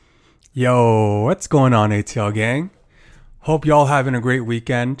Yo, what's going on, ATL gang? Hope y'all having a great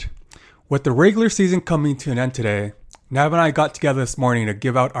weekend. With the regular season coming to an end today, Nav and I got together this morning to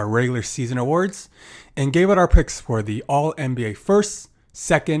give out our regular season awards and gave out our picks for the All NBA first,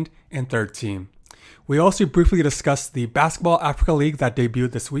 second, and third team. We also briefly discussed the Basketball Africa League that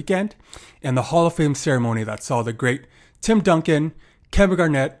debuted this weekend and the Hall of Fame ceremony that saw the great Tim Duncan, Kevin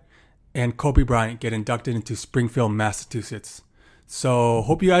Garnett, and Kobe Bryant get inducted into Springfield, Massachusetts. So,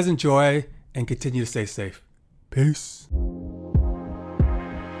 hope you guys enjoy and continue to stay safe. Peace.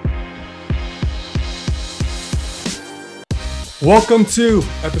 Welcome to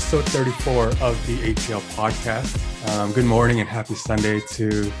episode 34 of the ATL podcast. Good morning and happy Sunday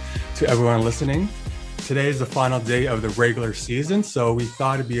to everyone listening. Today is the final day of the regular season, so we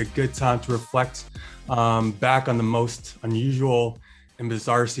thought it'd be a good time to reflect back on the most unusual and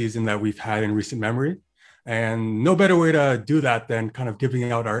bizarre season that we've had in recent memory. And no better way to do that than kind of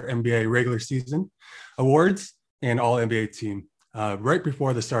giving out our NBA regular season awards and all NBA team right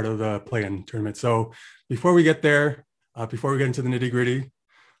before the start of the play-in tournament. So before we get there, before we get into the nitty-gritty,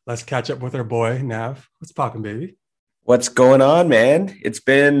 let's catch up with our boy, Nav. What's poppin', baby? What's going on, man? It's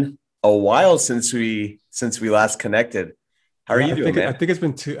been a while since we last connected. How are you doing, man? I think it's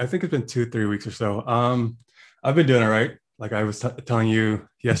been 2-3 weeks or so. I've been doing all right. Like I was telling you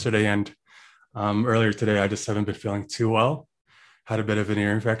yesterday and earlier today, I just haven't been feeling too well. Had a bit of an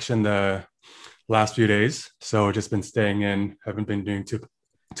ear infection the last few days, so just been staying in. Haven't been doing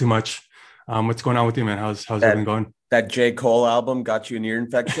too much. What's going on with you, man? How's everything going? That J. Cole album got you an ear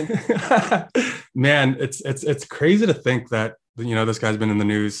infection? Man, it's crazy to think that this guy's been in the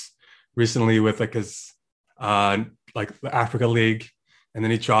news recently with like his like the Africa League, and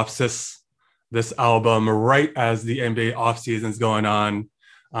then he drops this album right as the NBA offseason is going on.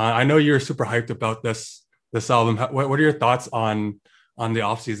 I know you're super hyped about this album. What are your thoughts on the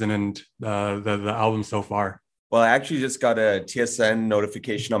offseason and the album so far? Well, I actually just got a TSN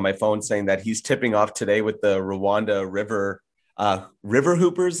notification on my phone saying that he's tipping off today with the Rwanda River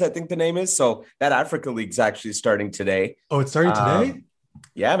Hoopers, I think the name is. So that Africa League's actually starting today. Oh, it's starting today?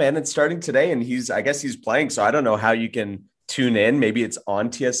 Yeah, man, it's starting today, and I guess he's playing. So I don't know how you can tune in. Maybe it's on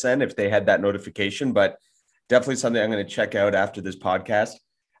TSN if they had that notification, but definitely something I'm going to check out after this podcast.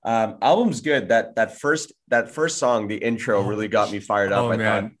 Album's good. That first song, the intro, really got me fired up.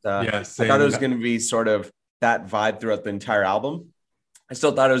 I thought it was going to be sort of that vibe throughout the entire album. I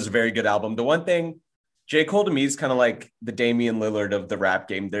still thought it was a very good album. The one thing, J. Cole to me is kind of like the Damian Lillard of the rap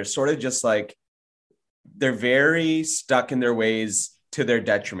game. They're sort of just like, they're very stuck in their ways to their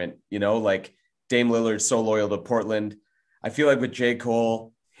detriment. Like Dame Lillard's so loyal to Portland. I feel like with J.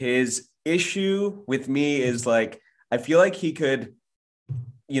 Cole, his issue with me is like, I feel like he could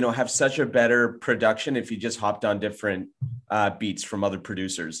have such a better production if he just hopped on different beats from other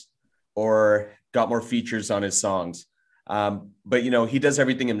producers or got more features on his songs. But he does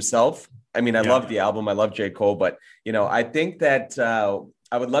everything himself. I mean, I love the album. I love J. Cole, but I think that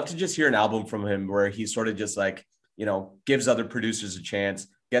I would love to just hear an album from him where he sort of just like, gives other producers a chance,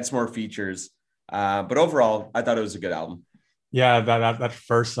 gets more features. But overall, I thought it was a good album. Yeah, that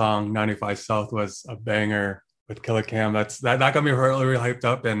first song, 95 South, was a banger with Killer Cam. That got me really hyped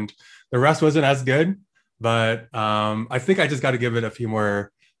up, and the rest wasn't as good. But I think I just got to give it a few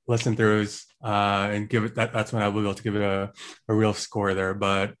more listen throughs and give it that's when I will be able to give it a real score there.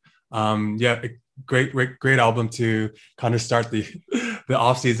 But great album to kind of start the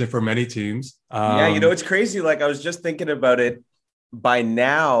off season for many teams. It's crazy. Like I was just thinking about it. By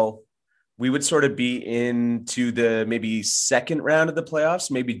now, we would sort of be into the maybe second round of the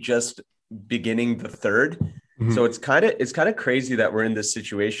playoffs, maybe just beginning the third. Mm-hmm. So it's kind of crazy that we're in this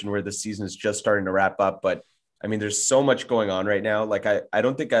situation where the season is just starting to wrap up. But I mean, there's so much going on right now. Like I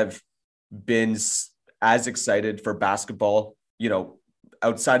don't think I've been as excited for basketball,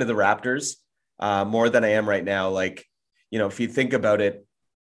 outside of the Raptors, more than I am right now. Like, if you think about it,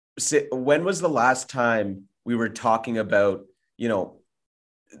 when was the last time we were talking about,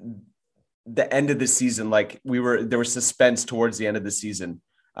 the end of the season? Like there was suspense towards the end of the season.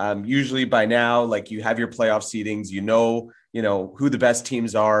 Usually by now, like you have your playoff seedings, who the best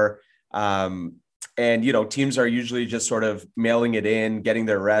teams are. And, teams are usually just sort of mailing it in, getting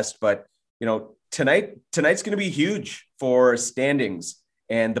their rest. But, tonight's going to be huge for standings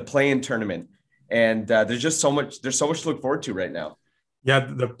and the play-in tournament. And there's so much to look forward to right now. Yeah,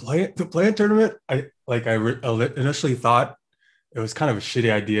 the play-in tournament, I initially thought it was kind of a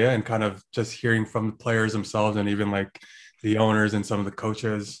shitty idea, and kind of just hearing from the players themselves and even like the owners and some of the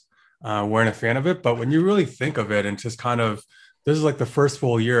coaches weren't a fan of it. But when you really think of it and just kind of, this is like the first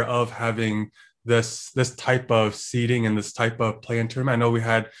full year of having this type of seeding and this type of play-in tournament. I know we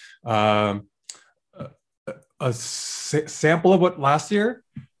had um, a sample of what last year,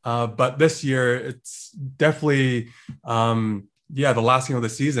 but this year it's definitely the last game of the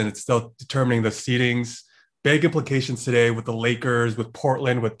season. It's still determining the seedings. Big implications today with the Lakers, with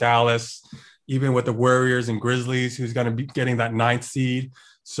Portland, with Dallas, even with the Warriors and Grizzlies, who's going to be getting that ninth seed.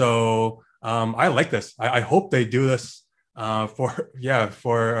 So I like this. I hope they do this for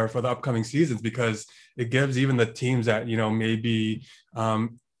the upcoming seasons, because it gives even the teams that maybe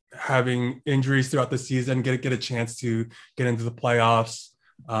having injuries throughout the season get a chance to get into the playoffs.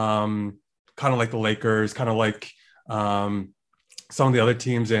 Kind of like the Lakers, kind of like some of the other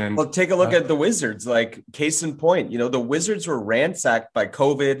teams. And well, take a look at the Wizards. Like, case in point, the Wizards were ransacked by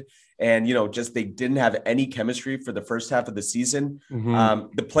COVID, and just they didn't have any chemistry for the first half of the season.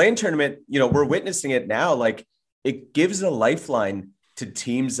 The play-in tournament, we're witnessing it now. Like, it gives a lifeline to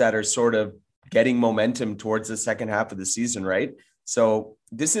teams that are sort of getting momentum towards the second half of the season, right? So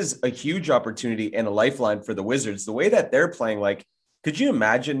this is a huge opportunity and a lifeline for the Wizards. The way that they're playing, like, could you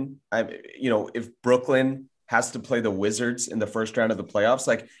imagine, if Brooklyn has to play the Wizards in the first round of the playoffs?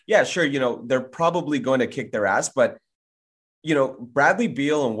 Like, yeah, sure, they're probably going to kick their ass, but, Bradley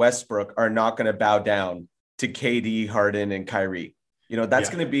Beal and Westbrook are not going to bow down to KD, Harden, and Kyrie. That's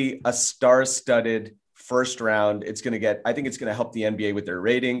going to be a star-studded first round. I think it's going to help the NBA with their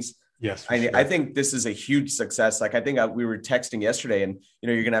ratings. Yes, I think this is a huge success. Like, I think we were texting yesterday, and,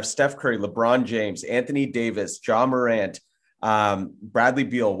 you're going to have Steph Curry, LeBron James, Anthony Davis, Ja Morant, Bradley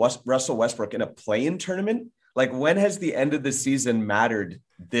Beal, Russell Westbrook in a play-in tournament. Like, when has the end of the season mattered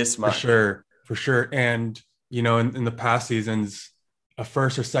this much? For sure. And, in the past seasons, a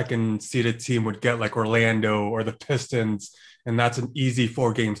first or second seeded team would get like Orlando or the Pistons, and that's an easy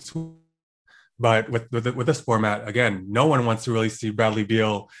 4-game sweep. But with this format, again, no one wants to really see Bradley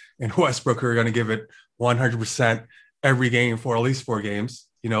Beal and Westbrook, who are going to give it 100% every game for at least 4 games.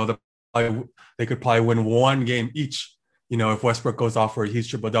 They could probably win 1 game each. If Westbrook goes off for a huge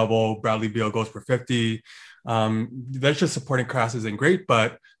triple-double, Bradley Beal goes for 50. That's just supporting cast isn't great,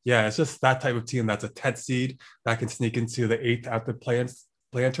 but yeah, it's just that type of team that's a 10th seed that can sneak into the 8th after play-in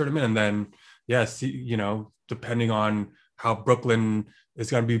tournament. And then, depending on how Brooklyn is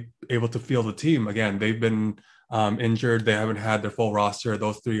going to be able to field the team. Again, they've been injured. They haven't had their full roster.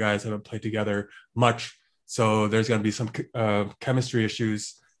 Those 3 guys haven't played together much. So there's going to be some chemistry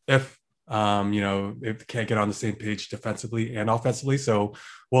issues if they can't get on the same page defensively and offensively. So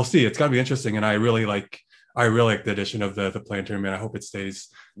we'll see. It's going to be interesting. And I really like the addition of the play-in tournament. I hope it stays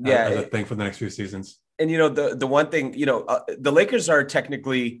as a thing for the next few seasons. And, the one thing, the Lakers are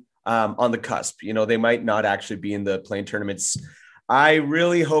technically on the cusp. They might not actually be in the play-in tournaments. I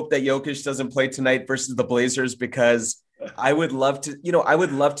really hope that Jokic doesn't play tonight versus the Blazers, because I would love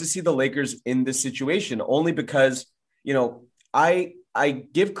to see the Lakers in this situation, only because, I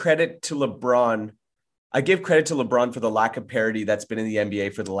give credit to LeBron. I give credit to LeBron for the lack of parity that's been in the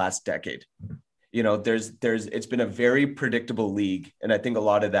NBA for the last decade. It's been a very predictable league. And I think a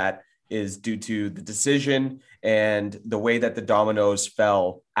lot of that is due to the decision and the way that the dominoes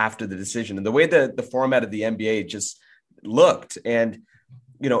fell after the decision, and the way that the format of the NBA just looked. And,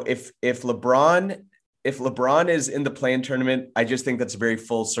 if LeBron is in the play-in tournament, I just think that's a very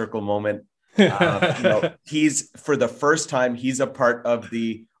full circle moment. He's, for the first time, he's a part of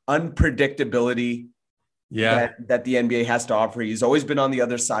the unpredictability that the NBA has to offer. He's always been on the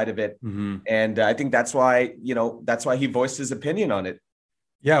other side of it. Mm-hmm. And I think that's why he voiced his opinion on it.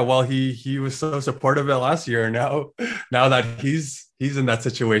 Yeah, well, he was so supportive of it last year. Now that he's in that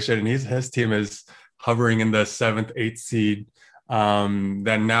situation, and his team is hovering in the 7th, 8th seed,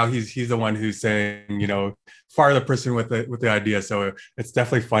 then now he's the one who's saying, fire the person with the idea. So it's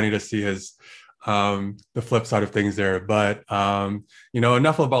definitely funny to see his the flip side of things there. But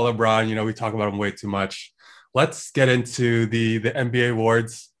enough about LeBron. We talk about him way too much. Let's get into the NBA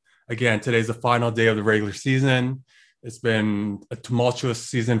awards. Again, today's the final day of the regular season. It's been a tumultuous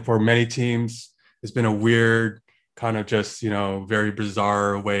season for many teams. It's been a weird, kind of just, very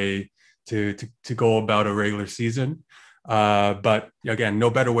bizarre way to go about a regular season. But again, no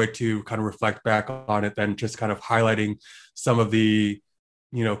better way to kind of reflect back on it than just kind of highlighting some of the,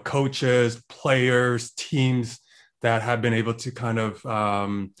 coaches, players, teams that have been able to kind of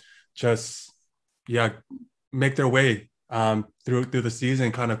make their way through the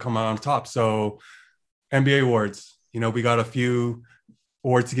season, kind of come out on top. So NBA awards, we got a few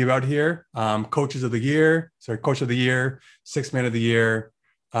awards to give out here. Coach of the year, 6th man of the year,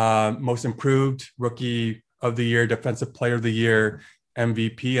 most improved, rookie of the year, defensive player of the year,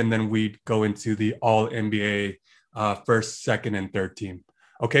 MVP. And then we'd go into the all NBA first, second, and third team.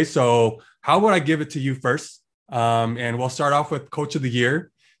 Okay, so how would I give it to you first? And we'll start off with Coach of the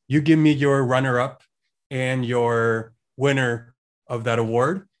Year. You give me your runner-up and your winner of that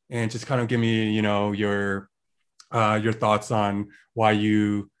award, and just kind of give me, your thoughts on why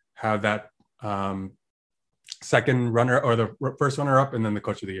you have that second runner or the first runner-up, and then the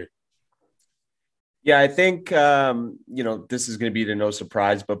Coach of the Year. Yeah, I think this is going to be to no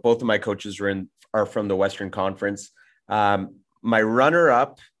surprise, but both of my coaches are from the Western Conference. My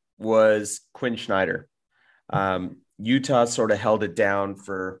runner-up was Quinn Snyder. Utah sort of held it down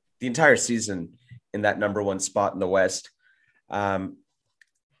for the entire season in that number one spot in the West.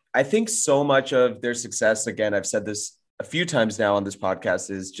 I think so much of their success, again, I've said this a few times now on this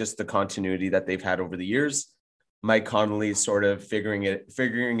podcast, is just the continuity that they've had over the years. Mike Conley sort of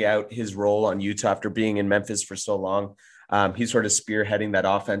figuring out his role on Utah after being in Memphis for so long. He's sort of spearheading that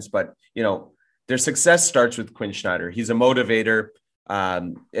offense, but their success starts with Quinn Snyder. He's a motivator,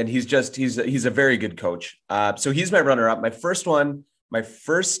 and he's a very good coach. So he's my runner-up. My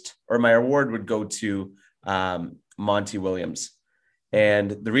award would go to Monty Williams, and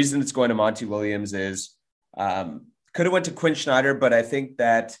the reason it's going to Monty Williams is could have went to Quinn Snyder, but I think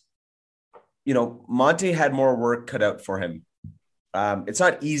that Monty had more work cut out for him. It's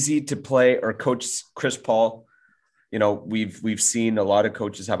not easy to play or coach Chris Paul. We've seen a lot of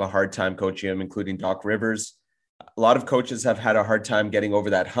coaches have a hard time coaching him, including Doc Rivers. A lot of coaches have had a hard time getting over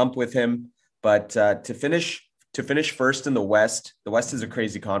that hump with him. But to finish first in the West is a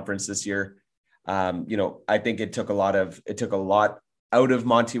crazy conference this year. I think it took a lot out of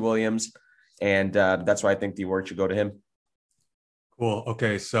Monty Williams, and that's why I think the award should go to him. Cool.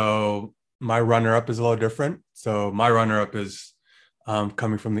 Okay, so my runner-up is a little different. So my runner-up is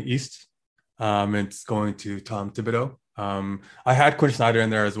coming from the East. It's going to Tom Thibodeau. I had Quinn Snyder in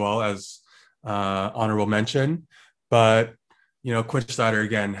there as well as honorable mention, but Quinn Snyder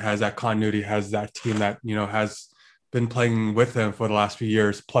again has that continuity, has that team that has been playing with him for the last few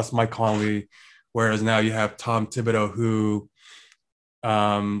years, plus Mike Conley. Whereas now you have Tom Thibodeau, who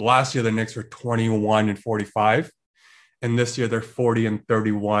last year the Knicks were 21-45, and this year they're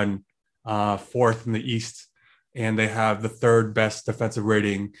 40-31. Fourth in the East, and they have the third best defensive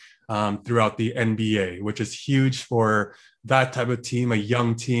rating throughout the NBA, which is huge for that type of team, a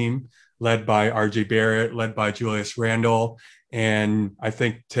young team led by RJ Barrett, led by Julius Randle. And I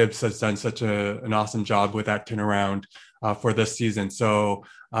think Tibbs has done such an awesome job with that turnaround for this season. So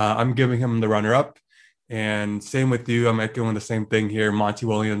I'm giving him the runner-up. And same with you, I'm echoing the same thing here. Monty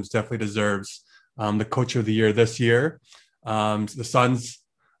Williams definitely deserves the Coach of the Year this year. The Suns,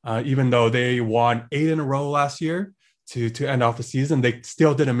 even though they won 8 in a row last year to end off the season, they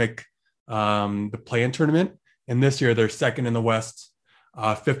still didn't make the play-in tournament. And this year they're second in the West,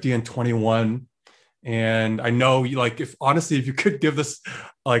 50-21. And I know, if you could give this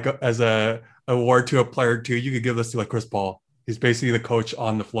as a award to a player too, you could give this to Chris Paul. He's basically the coach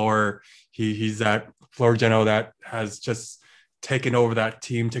on the floor. He's that floor general that has just taken over that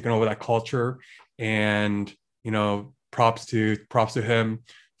team, taken over that culture. And props to him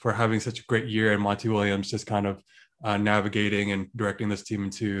for having such a great year, and Monty Williams just kind of navigating and directing this team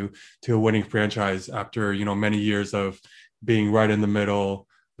into a winning franchise after many years of being right in the middle,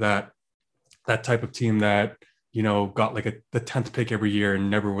 that type of team that got the 10th pick every year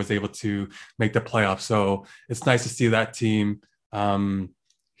and never was able to make the playoffs. So it's nice to see that team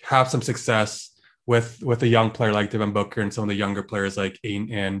have some success with a young player like Devin Booker and some of the younger players like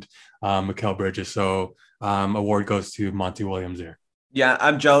Ayton and Mikal Bridges. So award goes to Monty Williams there. Yeah,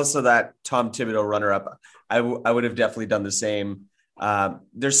 I'm jealous of that Tom Thibodeau runner-up. I would have definitely done the same.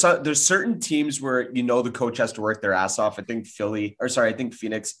 There's certain teams where the coach has to work their ass off. I think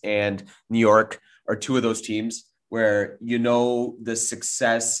Phoenix and New York are two of those teams where the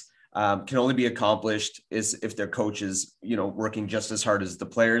success can only be accomplished is if their coach is working just as hard as the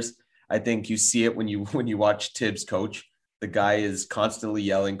players. I think you see it when you watch Tibbs coach. The guy is constantly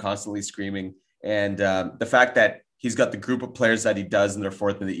yelling, constantly screaming, and the fact that he's got the group of players that he does and they're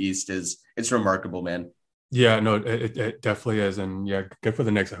fourth in the East it's remarkable, man. Yeah, no, it definitely is. And yeah, good for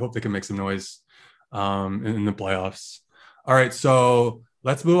the Knicks. I hope they can make some noise in the playoffs. All right, so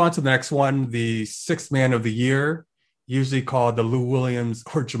let's move on to the next one. The sixth man of the year, usually called the Lou Williams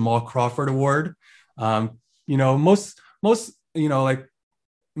or Jamal Crawford Award.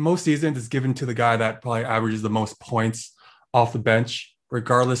 Most seasons it's given to the guy that probably averages the most points off the bench,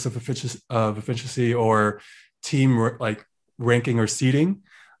 regardless of efficiency or team ranking or seeding.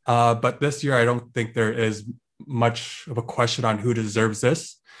 But this year, I don't think there is much of a question on who deserves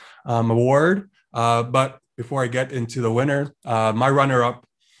this award. But before I get into the winner, my runner-up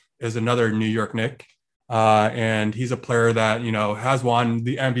is another New York Knick. And he's a player that, has won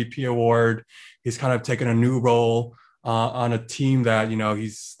the MVP award. He's kind of taken a new role on a team that,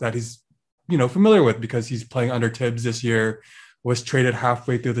 he's familiar with because he's playing under Tibbs this year, was traded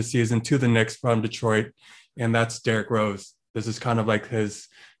halfway through the season to the Knicks from Detroit. And that's Derrick Rose. This is kind of like his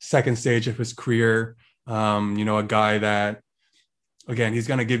second stage of his career. A guy that, again, he's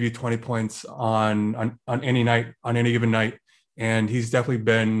going to give you 20 points on any night, on any given night. And he's definitely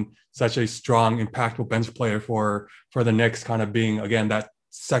been such a strong, impactful bench player for the Knicks, kind of being, again, that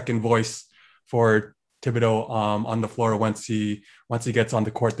second voice for Thibodeau on the floor once he gets on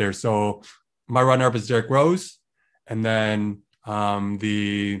the court there. So my runner-up is Derrick Rose. And then I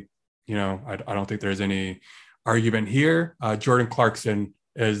don't think there's any argument here. Jordan Clarkson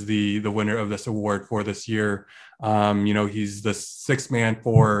is the winner of this award for this year. He's the sixth man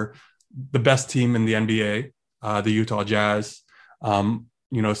for the best team in the NBA, the Utah Jazz,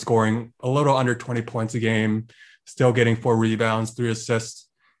 scoring a little under 20 points a game, still getting 4 rebounds, 3 assists,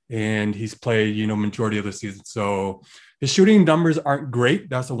 and he's played, majority of the season. So his shooting numbers aren't great.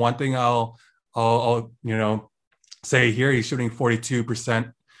 That's the one thing I'll say here. He's shooting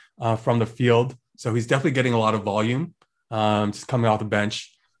 42% from the field. So he's definitely getting a lot of volume, just coming off the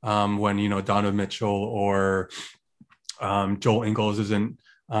bench when, Donovan Mitchell or Joel Ingles isn't,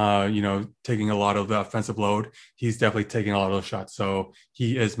 taking a lot of the offensive load. He's definitely taking a lot of those shots. So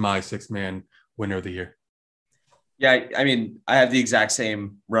he is my 6-man winner of the year. Yeah, I mean, I have the exact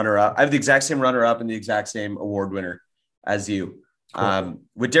same runner-up. I have the exact same runner-up and the exact same award winner as you. Cool.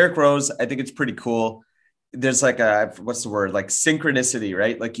 With Derrick Rose, I think it's pretty cool. There's like synchronicity,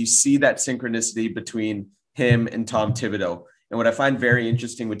 right? Like you see that synchronicity between him and Tom Thibodeau. And what I find very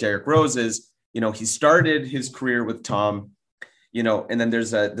interesting with Derrick Rose is, he started his career with Tom, and then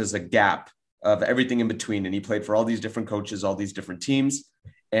there's a gap of everything in between. And he played for all these different coaches, all these different teams.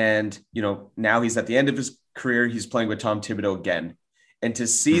 And, now he's at the end of his career, he's playing with Tom Thibodeau again. And to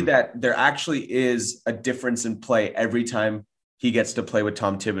see that there actually is a difference in play every time he gets to play with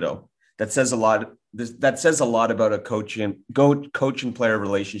Tom Thibodeau, that says a lot. That says a lot about a coach and player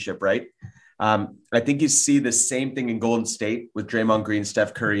relationship, right? I think you see the same thing in Golden State with Draymond Green,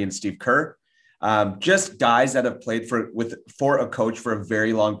 Steph Curry, and Steve Kerr. Just guys that have played for a coach for a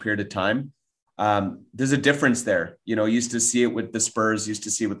very long period of time. There's a difference there. Used to see it with the Spurs, used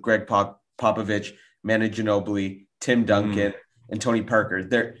to see it with Greg Popovich, Manu Ginobili, Tim Duncan, and Tony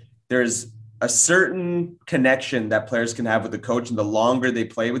Parker. There's a certain connection that players can have with the coach, and the longer they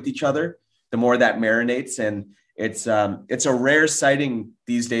play with each other, the more that marinates. And it's a rare sighting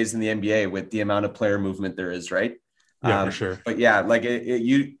these days in the NBA with the amount of player movement there is, right? Yeah, for sure. But yeah, like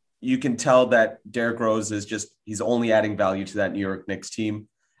you can tell that Derrick Rose he's only adding value to that New York Knicks team.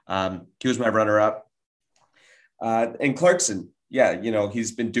 He was my runner-up. And Clarkson,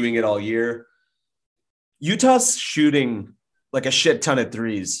 he's been doing it all year. Utah's shooting like a shit ton of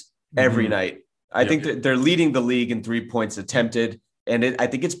threes every night. I think that they're leading the league in 3 points attempted, and I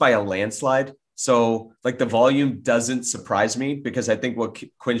think it's by a landslide. So like the volume doesn't surprise me, because I think what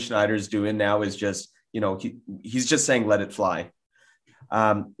Quinn Snyder's doing now is just, he's just saying, let it fly.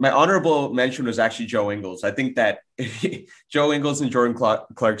 My honorable mention was actually Joe Ingles. I think that Joe Ingles and Jordan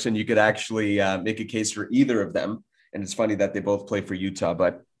Clarkson, you could actually make a case for either of them. And it's funny that they both play for Utah,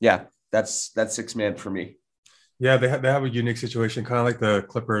 but yeah, that's 6-man for me. Yeah, they have a unique situation, kind of like the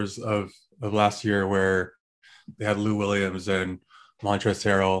Clippers of last year, where they had Lou Williams and Montrezl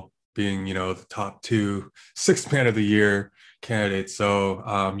Harrell being, the top 2 6-man of the year candidates.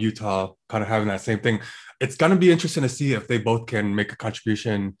 So Utah kind of having that same thing. It's going to be interesting to see if they both can make a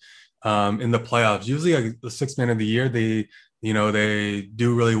contribution in the playoffs. Usually the 6-man of the year, they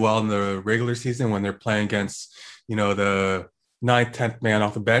do really well in the regular season when they're playing against, the 9th, 10th man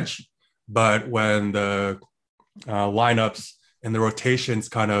off the bench. But when the lineups and the rotations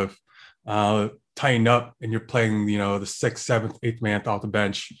kind of tighten up and you're playing, the 6th, 7th, 8th man off the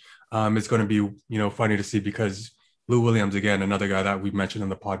bench, it's going to be, funny to see, because Lou Williams, again, another guy that we've mentioned in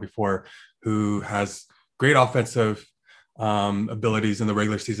the pod before, who has great offensive abilities in the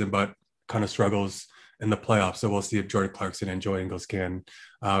regular season, but kind of struggles in the playoffs. So we'll see if Jordan Clarkson and Joe Ingles can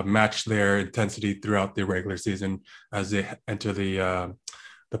match their intensity throughout the regular season as they enter the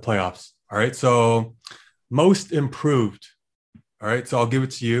playoffs. All right. So most improved. All right. So I'll give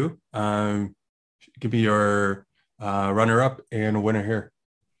it to you. Give me your runner-up and winner here.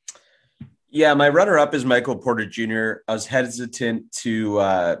 Yeah, my runner-up is Michael Porter Jr. I was hesitant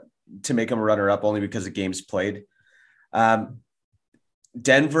to make him a runner-up only because of games played.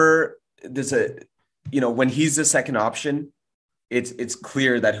 Denver, when he's the second option, it's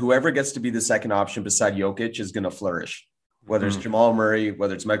clear that whoever gets to be the second option beside Jokic is going to flourish, whether it's Jamal Murray,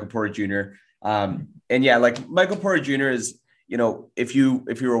 whether it's Michael Porter Jr. And yeah, like Michael Porter Jr. is, if you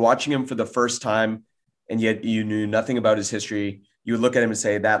were watching him for the first time and yet you knew nothing about his history, you would look at him and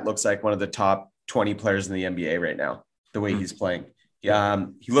say that looks like one of the top 20 players in the NBA right now, the way he's playing.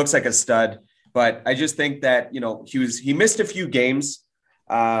 He looks like a stud, but I just think that he missed a few games,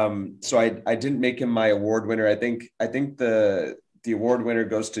 so I didn't make him my award winner. I think the award winner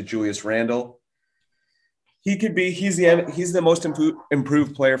goes to Julius Randle. He's the most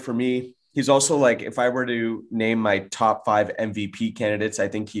improved player for me. He's also, like, if I were to name my top 5 MVP candidates, I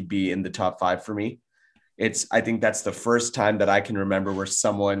think he'd be in the top 5 for me. I think that's the first time that I can remember where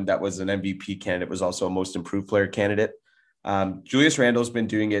someone that was an MVP candidate was also a most improved player candidate. Julius Randle's been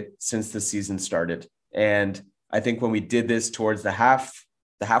doing it since the season started. And I think when we did this towards the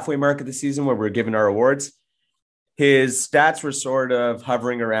halfway mark of the season, where we're giving our awards, his stats were sort of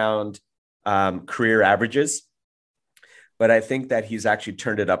hovering around career averages. But I think that he's actually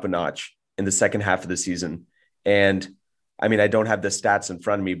turned it up a notch in the second half of the season. And I mean, I don't have the stats in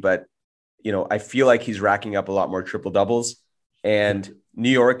front of me, but I feel like he's racking up a lot more triple doubles, and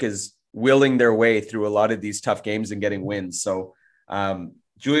New York is willing their way through a lot of these tough games and getting wins. So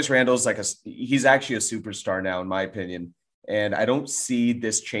Julius Randle's he's actually a superstar now, in my opinion. And I don't see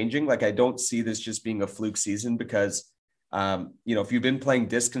this changing. Like, I don't see this just being a fluke season because, if you've been playing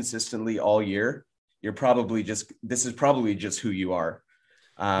this consistently all year, this is probably just who you are.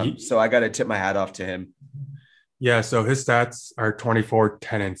 So I got to tip my hat off to him. Yeah. So his stats are 24,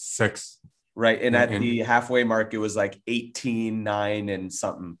 10, and 6. Right. And at the halfway mark, it was like 18, 9 and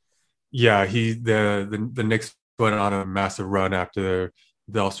something. Yeah. The Knicks went on a massive run after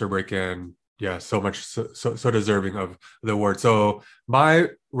the All-Star break, and yeah, so deserving of the award. So my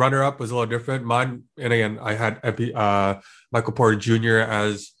runner-up was a little different. Mine, and again, I had Michael Porter Jr.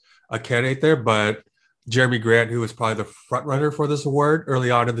 as a candidate there, but Jeremy Grant, who was probably the front runner for this award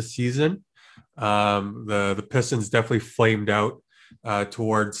early on in the season. The Pistons definitely flamed out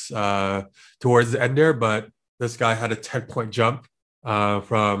towards the end there, but this guy had a 10-point jump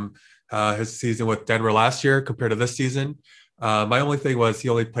from his season with Denver last year compared to this season. My only thing was he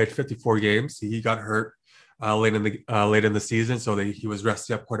only played 54 games. He got hurt late in the season, so he was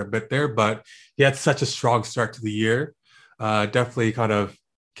resting up quite a bit there. But he had such a strong start to the year. Definitely kind of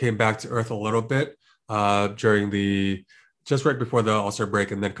came back to earth a little bit just right before the All-Star break,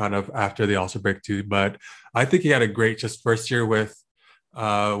 and then kind of after the All-Star break too. But I think he had a great just first year with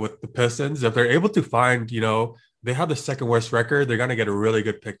the Pistons. If they're able to find, they have the second worst record, they're going to get a really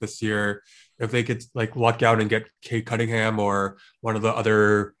good pick this year. If they could luck out and get Cade Cunningham or one of the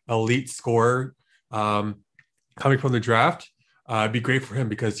other elite scorer coming from the draft, it'd be great for him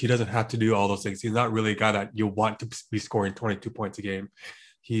because he doesn't have to do all those things. He's not really a guy that you want to be scoring 22 points a game.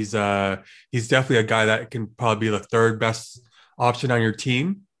 He's definitely a guy that can probably be the third best option on your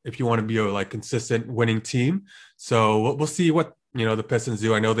team if you want to be a consistent winning team. So we'll see what the Pistons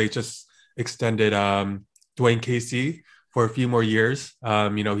do. I know they just extended Dwayne Casey for a few more years.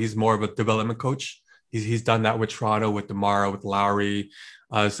 He's more of a development coach. He's done that with Toronto, with DeMar, with Lowry.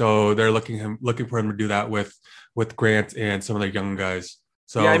 So they're looking for him to do that with Grant and some of the young guys.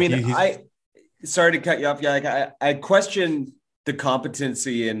 So yeah, I mean, sorry to cut you off. Yeah, I question the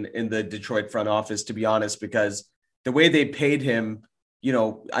competency in the Detroit front office, to be honest, because the way they paid him,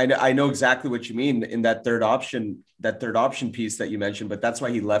 I know exactly what you mean in that third option piece that you mentioned, but that's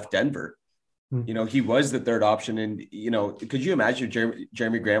why he left Denver. He was the third option. And, could you imagine if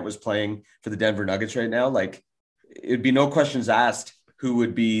Jeremy Grant was playing for the Denver Nuggets right now? It'd be no questions asked who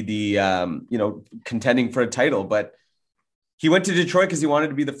would be the, contending for a title. But he went to Detroit because he wanted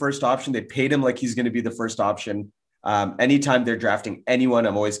to be the first option. They paid him like he's going to be the first option. Anytime they're drafting anyone,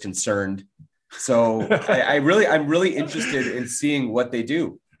 I'm always concerned. So I'm really interested in seeing what they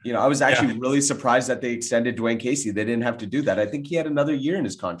do. I was actually really surprised that they extended Dwayne Casey. They didn't have to do that. I think he had another year in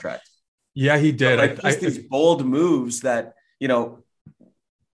his contract. Yeah, he did. These bold moves that,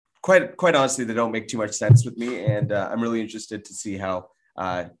 quite honestly, they don't make too much sense with me. And I'm really interested to see how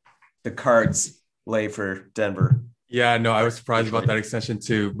the cards lay for Denver. Yeah, no, I was surprised about that extension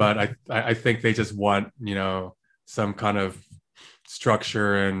too. But I think they just want, some kind of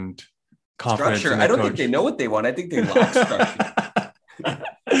structure and confidence. I don't think they know what they want. I think they lack structure.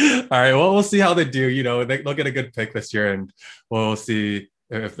 All right. Well, we'll see how they do. They'll get a good pick this year, and we'll see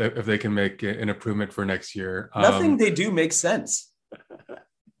if they can make an improvement for next year. Nothing they do makes sense.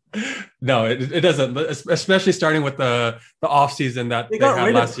 No, it doesn't. Especially starting with the off season that they got had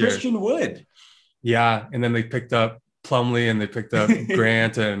rid last of year. Christian Wood. Yeah, and then they picked up Plumlee and they picked up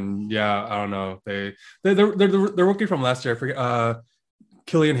Grant, and yeah, I don't know. They're rookie from last year. I forget.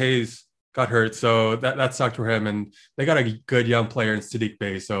 Killian Hayes got hurt, so that sucked for him. And they got a good young player in Sadiq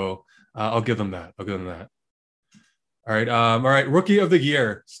Bey, so I'll give them that. All right. All right. Rookie of the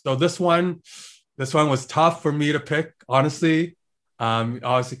year. So this one was tough for me to pick, honestly.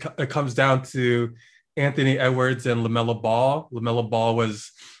 Obviously, it comes down to Anthony Edwards and LaMelo Ball. LaMelo Ball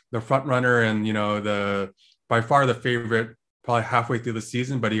was the front runner and, the by far the favorite probably halfway through the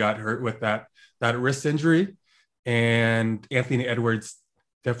season, but he got hurt with that wrist injury. And Anthony Edwards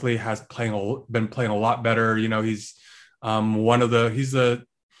definitely has been playing a lot better. He's he's the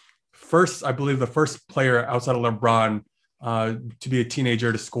first, I believe, the first player outside of LeBron to be a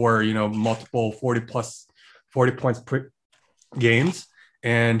teenager to score, multiple 40 points per games.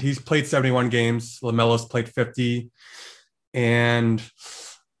 And he's played 71 games. LaMelo's played 50. And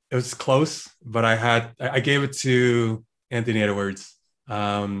it was close, but I gave it to Anthony Edwards.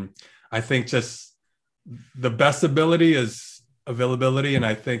 I think just the best ability is availability. And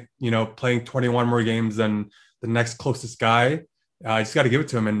I think, playing 21 more games than the next closest guy, I just got to give it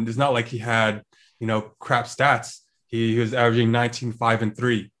to him. And it's not like he had, crap stats. He was averaging 19, 5, and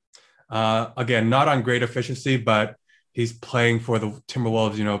 3. Again, not on great efficiency, but he's playing for the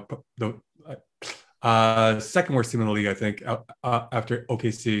Timberwolves, the second worst team in the league, I think, after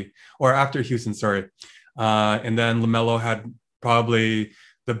OKC or after Houston, sorry. And then LaMelo had probably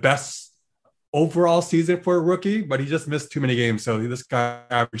the best overall season for a rookie, but he just missed too many games. So this guy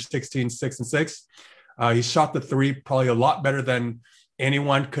averaged 16, 6, and 6. He shot the three probably a lot better than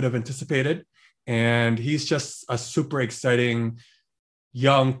anyone could have anticipated. And he's just a super exciting,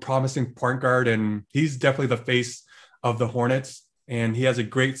 young, promising point guard. And he's definitely the face of the Hornets. And he has a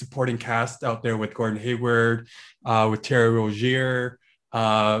great supporting cast out there with Gordon Hayward, with Terry Rozier,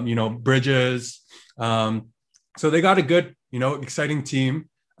 Bridges. So they got a good, exciting team.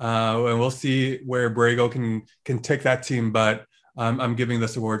 And we'll see where Borrego can take that team. But I'm giving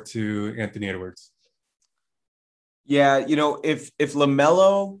this award to Anthony Edwards. Yeah, if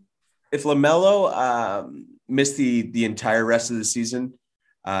LaMelo missed the entire rest of the season,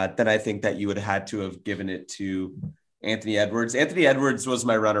 then I think that you would have had to have given it to Anthony Edwards. Anthony Edwards was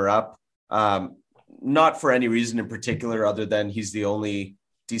my runner-up, not for any reason in particular other than he's the only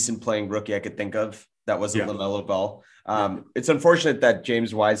decent playing rookie I could think of that wasn't LaMelo Ball. It's unfortunate that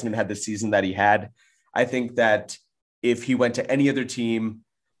James Wiseman had the season that he had. I think that if he went to any other team,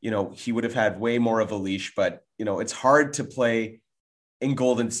 he would have had way more of a leash, but, it's hard to play in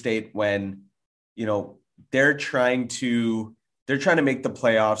Golden State when, they're trying to make the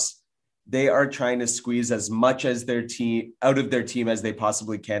playoffs. They are trying to squeeze as much as their team out of their team as they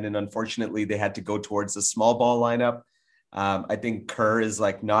possibly can. And unfortunately, they had to go towards the small ball lineup. I think Kerr is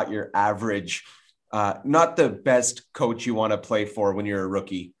not your average, not the best coach you want to play for when you're a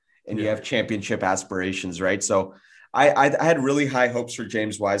rookie and you have championship aspirations, right? So I had really high hopes for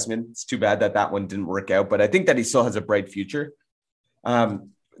James Wiseman. It's too bad that one didn't work out, but I think that he still has a bright future. The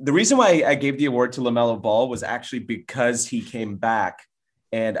reason why I gave the award to LaMelo Ball was actually because he came back,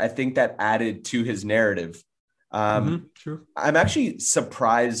 and I think that added to his narrative. True. I'm actually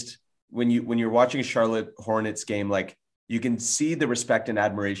surprised when you're watching a Charlotte Hornets game, you can see the respect and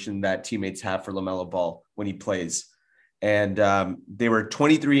admiration that teammates have for LaMelo Ball when he plays. And they were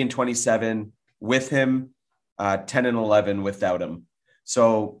 23 and 27 with him, 10 and 11 without him.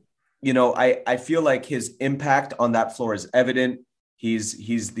 So, I feel like his impact on that floor is evident.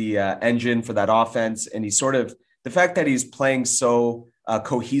 He's the engine for that offense. And he's sort of the fact that he's playing so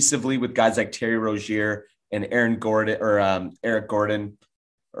cohesively with guys like Terry Rozier and Eric Gordon,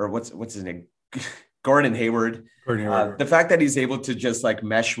 or what's his name? Gordon Hayward. The fact that he's able to just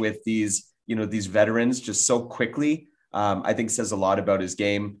mesh with these veterans just so quickly, I think says a lot about his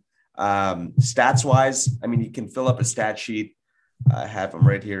game. Stats wise, he can fill up a stat sheet. I have him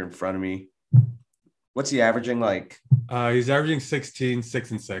right here in front of me. What's he averaging He's averaging 16,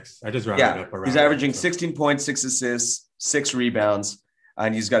 6, and 6. I just rounded up around. He's averaging 16 points, 6 assists, 6 rebounds,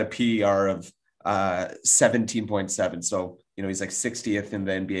 and he's got a PER of 17.7. So, he's 60th in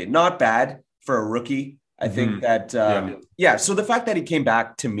the NBA. Not bad for a rookie. I think that, So the fact that he came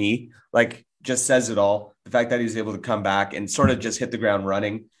back to me, just says it all. The fact that he was able to come back and sort of just hit the ground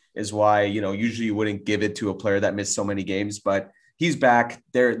running is why, usually you wouldn't give it to a player that missed so many games, but he's back.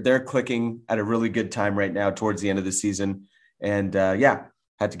 They're clicking at a really good time right now towards the end of the season. And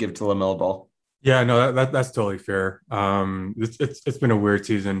had to give it to LaMelo Ball. Yeah, no, that's totally fair. It's been a weird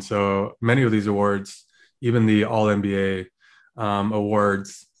season. So many of these awards, even the All NBA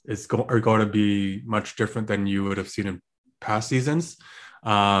awards, are going to be much different than you would have seen in past seasons.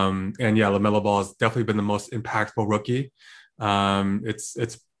 LaMelo Ball has definitely been the most impactful rookie.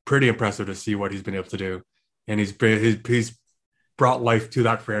 It's pretty impressive to see what he's been able to do, and he's brought life to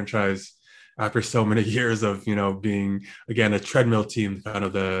that franchise after so many years of, being again a treadmill team, kind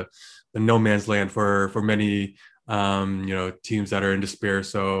of the no man's land for many teams that are in despair.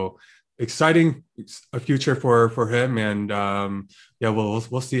 So exciting a future for him, and yeah,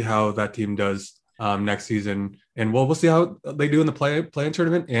 we'll see how that team does next season, and we'll see how they do in the play-in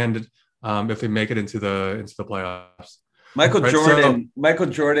tournament, and if they make it into the playoffs. Michael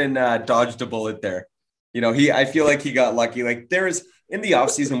Jordan dodged a bullet there. I feel like he got lucky. Like in the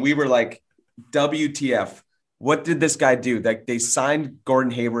offseason, we were like, WTF. What did this guy do? Like they signed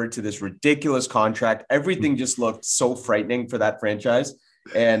Gordon Hayward to this ridiculous contract. Everything just looked so frightening for that franchise.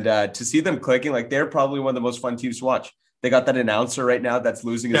 And to see them clicking, like they're probably one of the most fun teams to watch. They got that announcer right now that's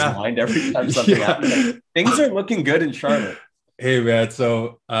losing his mind every time something happens. Like, things are looking good in Charlotte. Hey man,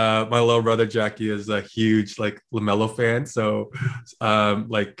 so my little brother Jackie is a huge LaMelo fan. So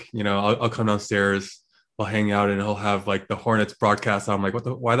I'll come downstairs, we'll hang out, and he'll have the Hornets broadcast. I'm like,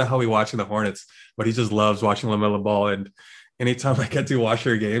 why the hell are we watching the Hornets? But he just loves watching LaMelo ball. And anytime I get to watch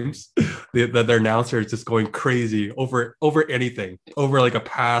their games, their announcer is just going crazy over anything, over a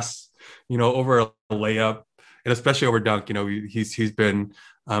pass, over a layup, and especially over dunk. He's been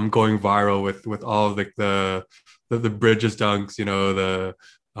going viral with all of the Bridges dunks, the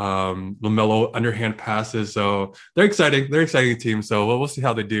LaMelo underhand passes. So they're exciting team. So we'll see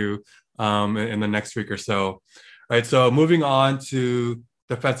how they do in the next week or so. All right. So moving on to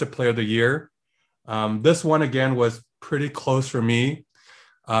Defensive Player of the Year. This one again was pretty close for me,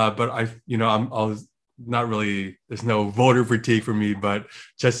 but I was not really. There's no voter fatigue for me, but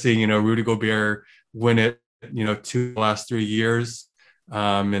just seeing Rudy Gobert win it, 2 last 3 years,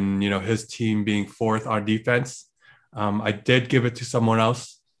 and his team being fourth on defense. I did give it to someone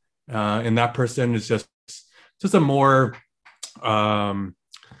else, and that person is just a more, how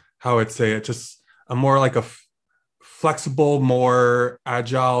I'd say it, just a more flexible, more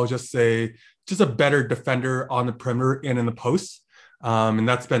agile, just a better defender on the perimeter and in the post. And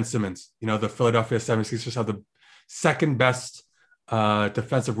that's Ben Simmons. The Philadelphia 76ers have the second best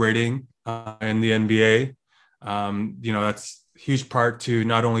defensive rating in the NBA. That's huge part to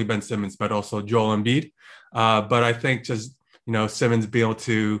not only Ben Simmons, but also Joel Embiid. But I think just, Simmons being able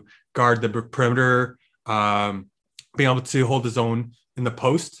to guard the perimeter, being able to hold his own in the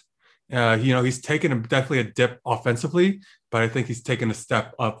post. He's taken definitely a dip offensively, but I think he's taken a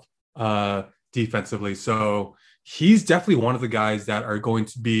step up defensively. So he's definitely one of the guys that are going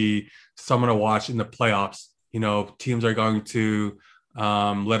to be someone to watch in the playoffs. Teams are going to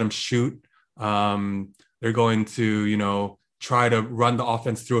let him shoot. They're going to, try to run the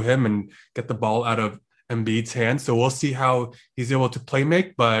offense through him and get the ball out of Embiid's hands. So we'll see how he's able to play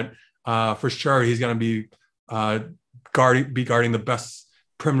make, but for sure he's going to be guarding the best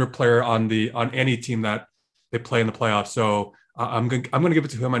perimeter player on any team that they play in the playoffs. So I'm going to give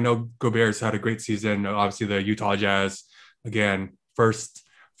it to him. I know Gobert's had a great season. Obviously the Utah Jazz, again, first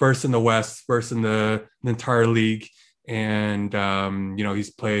in the West, first in the entire league. And, he's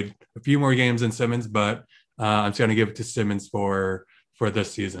played a few more games than Simmons, but I'm just going to give it to Simmons for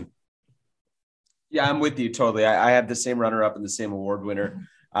this season. Yeah, I'm with you totally. I have the same runner-up and the same award winner.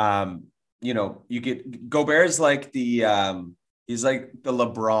 You get Gobert's he's like the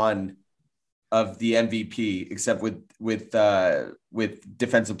LeBron of the MVP, except with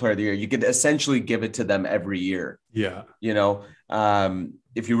Defensive Player of the Year. You could essentially give it to them every year. Yeah.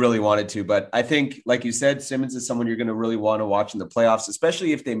 If you really wanted to. But I think, like you said, Simmons is someone you're going to really want to watch in the playoffs,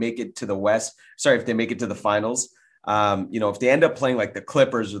 especially if they make it to if they make it to the finals. If they end up playing like the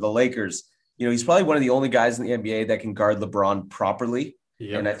Clippers or the Lakers, he's probably one of the only guys in the NBA that can guard LeBron properly.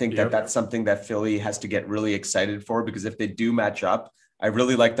 Yep, and I think that's something that Philly has to get really excited for, because if they do match up, I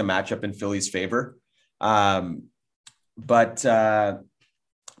really like the matchup in Philly's favor. But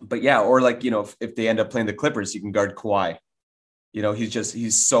yeah, or if they end up playing the Clippers, you can guard Kawhi.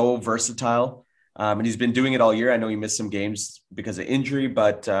 He's so versatile. And he's been doing it all year. I know he missed some games because of injury,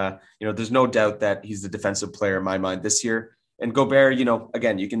 but there's no doubt that he's the defensive player in my mind this year. And Gobert,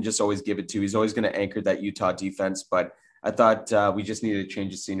 again, you can just always give it to. He's always going to anchor that Utah defense, but I thought we just needed to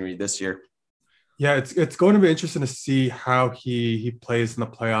change the scenery this year. Yeah, it's going to be interesting to see how he plays in the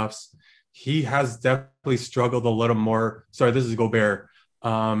playoffs. He has definitely struggled a little more. Sorry, this is Gobert.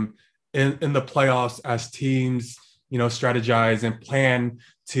 In the playoffs, as teams, strategize and plan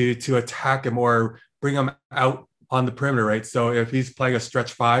to attack him or bring him out on the perimeter, right? So if he's playing a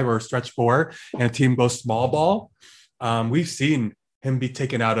stretch 5 or a stretch 4 and a team goes small ball, we've seen him be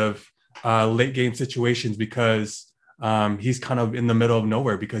taken out of late game situations because he's kind of in the middle of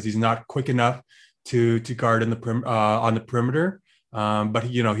nowhere because he's not quick enough to guard on the perimeter. But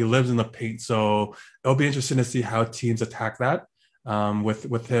he lives in the paint, so it'll be interesting to see how teams attack that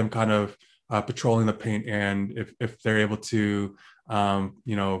with him kind of patrolling the paint, and if they're able to,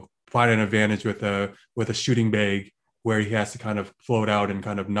 find an advantage with a shooting bag where he has to kind of float out and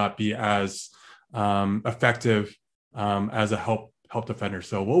kind of not be as effective as a help defender.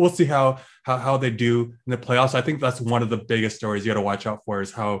 So we'll see how they do in the playoffs. I think that's one of the biggest stories you got to watch out for,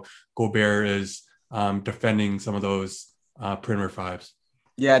 is how Gobert is defending some of those perimeter fives.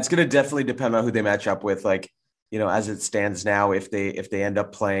 Yeah, it's going to definitely depend on who they match up with. Like, as it stands now, if they end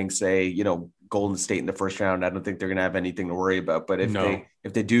up playing, say, Golden State in the first round, I don't think they're going to have anything to worry about. But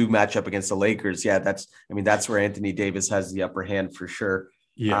if they do match up against the Lakers, yeah, that's where Anthony Davis has the upper hand for sure.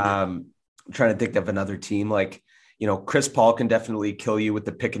 Yeah. I'm trying to think of another team, like, Chris Paul can definitely kill you with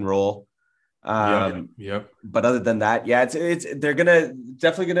the pick and roll. Yep. But other than that, yeah, it's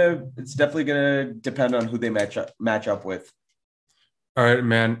definitely gonna depend on who they match up with. All right,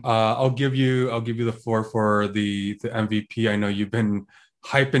 man. I'll give you the floor for the MVP. I know you've been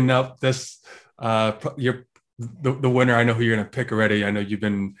hyping up this. You're the winner. I know who you're gonna pick already. I know you've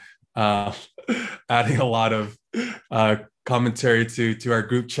been adding a lot of commentary to our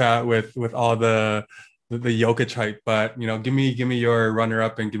group chat with all the Jokic hype. But give me your runner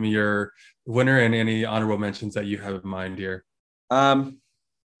up and give me your winner and any honorable mentions that you have in mind here.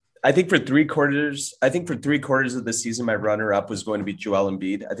 I think for three quarters of the season, my runner-up was going to be Joel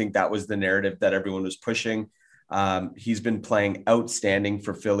Embiid. I think that was the narrative that everyone was pushing. He's been playing outstanding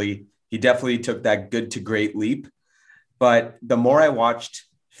for Philly. He definitely took that good to great leap. But the more I watched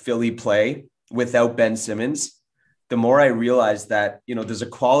Philly play without Ben Simmons, the more I realized that, there's a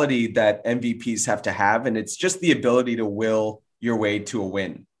quality that MVPs have to have, and it's just the ability to will your way to a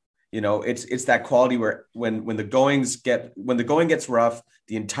win. It's that quality where when the going gets rough,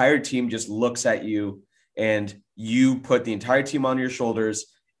 the entire team just looks at you and you put the entire team on your shoulders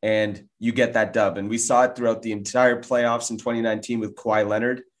and you get that dub. And we saw it throughout the entire playoffs in 2019 with Kawhi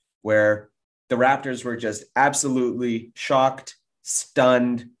Leonard, where the Raptors were just absolutely shocked,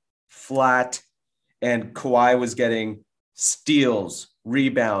 stunned, flat, and Kawhi was getting steals,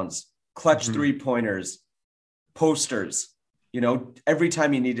 rebounds, clutch three-pointers, posters, every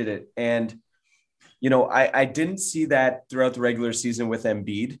time he needed it. And, I didn't see that throughout the regular season with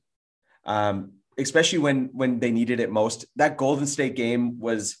Embiid, especially when they needed it most. That Golden State game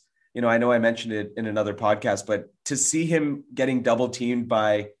was, I know I mentioned it in another podcast, but to see him getting double teamed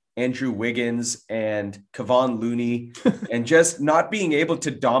by Andrew Wiggins and Kevon Looney and just not being able to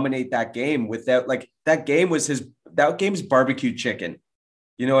dominate that game without, like, that game's barbecue chicken.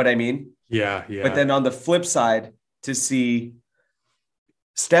 You know what I mean? Yeah. But then on the flip side, to see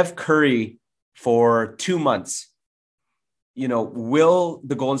Steph Curry for 2 months, will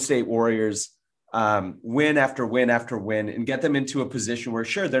the Golden State Warriors win after win after win and get them into a position where,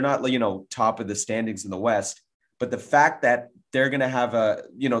 sure, they're not, top of the standings in the West, but the fact that they're going to have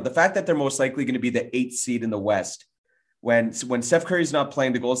the fact that they're most likely going to be the 8th seed in the West when Steph Curry's not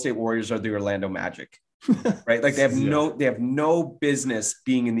playing, the Golden State Warriors are the Orlando Magic, right? Like they have no business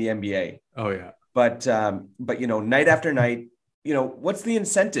being in the NBA. Oh yeah. But night after night, what's the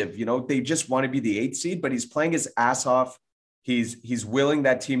incentive? They just want to be the 8th seed, but he's playing his ass off. He's willing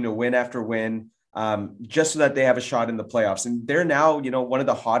that team to win after win, just so that they have a shot in the playoffs. And they're now, one of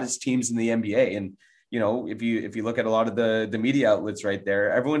the hottest teams in the NBA. And, if you look at a lot of the media outlets right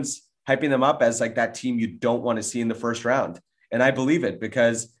there, everyone's hyping them up as like that team you don't want to see in the first round. And I believe it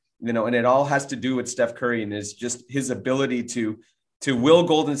because, and it all has to do with Steph Curry and his ability to will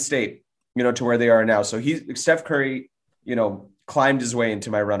Golden State, to where they are now. So Steph Curry, climbed his way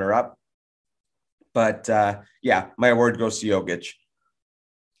into my runner-up. But my award goes to Jokic.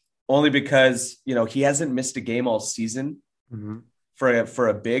 Only because, he hasn't missed a game all season for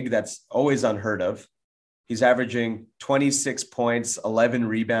a big. That's always unheard of. He's averaging 26 points, 11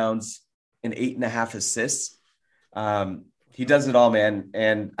 rebounds, and 8.5 assists. He does it all, man.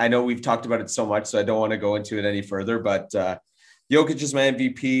 And I know we've talked about it so much, so I don't want to go into it any further, but Jokic is my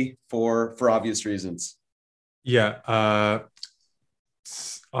MVP for obvious reasons. Yeah.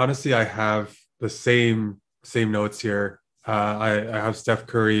 Honestly, I have the same notes here. I have Steph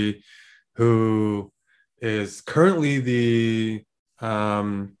Curry, who is currently the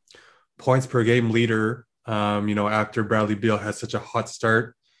points per game leader. After Bradley Beal has such a hot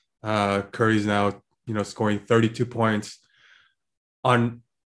start, Curry's now, scoring 32 points on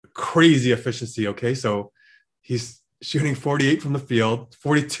crazy efficiency. Okay. So he's shooting 48 from the field,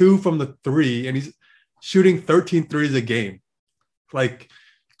 42 from the three, and he's shooting 13 threes a game. Like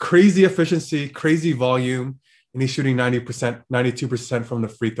crazy efficiency, crazy volume. And he's shooting 90%, 92% from the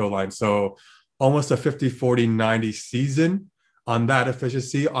free throw line. So almost a 50, 40, 90 season on that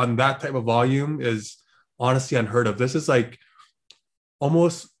efficiency, on that type of volume is honestly unheard of. This is like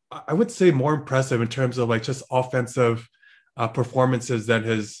almost I would say more impressive in terms of like just offensive performances than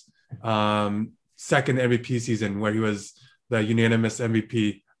his second MVP season where he was the unanimous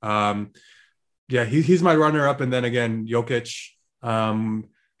MVP. Yeah, he's my runner up. And then again, Jokic,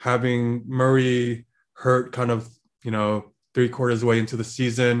 having Murray hurt kind of, 3/4 way into the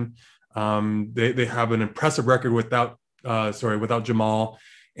season. They have an impressive record without Jamal.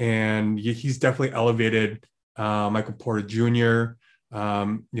 And he's definitely elevated Michael Porter Jr.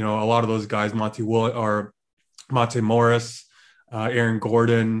 A lot of those guys, Monte Morris, Aaron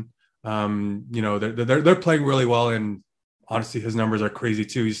Gordon, they're playing really well. And honestly, his numbers are crazy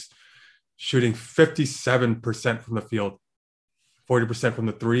too. He's shooting 57% from the field, 40% from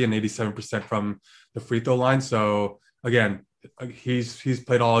the three, and 87% from the free throw line. So again, he's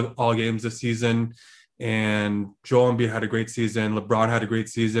played all games this season, and Joel Embiid had a great season. LeBron had a great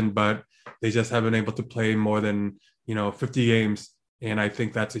season, but they just haven't been able to play more than 50 games. And I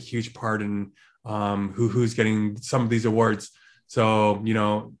think that's a huge part in who's getting some of these awards. So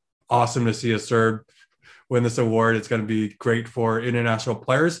awesome to see a Serb win this award. It's going to be great for international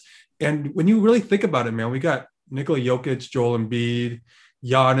players. And when you really think about it, man, we got Nikola Jokic, Joel Embiid,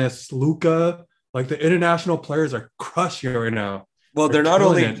 Giannis, Luka. Like the international players are crushing right now. Well, they're not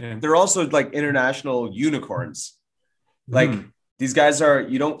only, they're also like international unicorns. Like these guys are,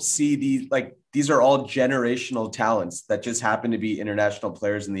 you don't see these are all generational talents that just happen to be international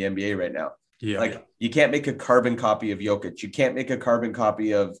players in the NBA right now. Yeah. You can't make a carbon copy of Jokic. You can't make a carbon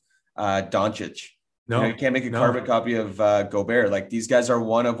copy of Doncic. No, you can't make a carbon copy of Gobert. Like these guys are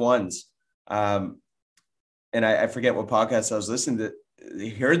one of ones. And I forget what podcast I was listening to,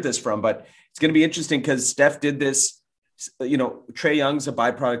 heard this from, but it's going to be interesting because Steph did this. Trae Young's a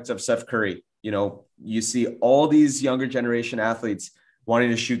byproduct of Steph Curry. You see all these younger generation athletes wanting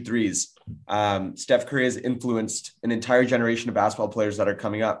to shoot threes. Steph Curry has influenced an entire generation of basketball players that are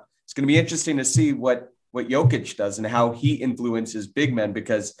coming up. It's going to be interesting to see what Jokic does and how he influences big men,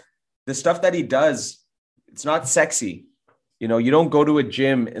 because the stuff that he does, it's not sexy. You don't go to a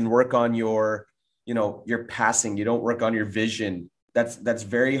gym and work on your passing. You don't work on your vision. That's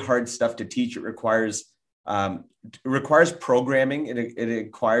very hard stuff to teach. It requires programming, and it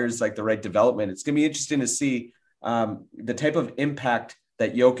requires like the right development. It's going to be interesting to see the type of impact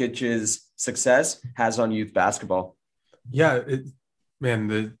that Jokic's success has on youth basketball. Yeah,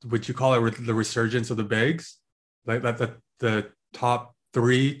 what you call it, the resurgence of the bigs, like that the top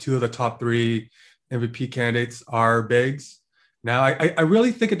three, two of the top three MVP candidates are bigs. Now, I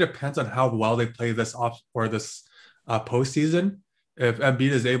really think it depends on how well they play this off or this postseason. If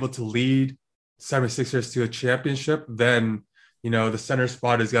Embiid is able to lead 76ers to a championship, then the center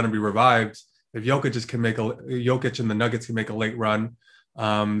spot is going to be revived. If Jokic and the Nuggets can make a late run,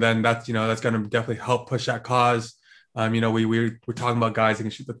 then that's going to definitely help push that cause. We're talking about guys that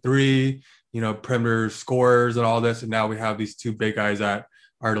can shoot the three, perimeter scorers and all this, and now we have these two big guys that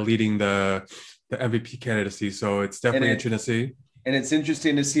are leading the MVP candidacy. So it's definitely interesting to see. And it's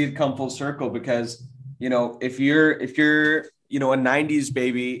interesting to see it come full circle because, if you're a 90s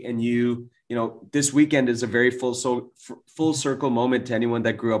baby and this weekend is a very full circle moment to anyone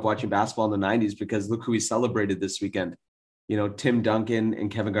that grew up watching basketball in the 90s, because look who we celebrated this weekend. Tim Duncan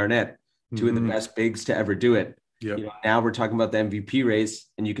and Kevin Garnett, two of the best bigs to ever do it. Yep. Now we're talking about the MVP race,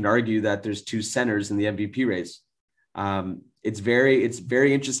 and you can argue that there's two centers in the MVP race. It's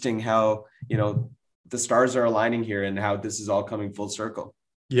very interesting how, the stars are aligning here and how this is all coming full circle.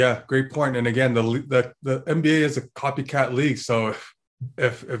 Yeah, great point. And again, the NBA is a copycat league. So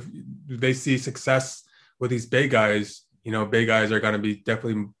if they see success with these big guys, big guys are going to be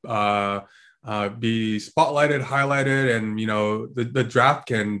definitely be spotlighted, highlighted, and the draft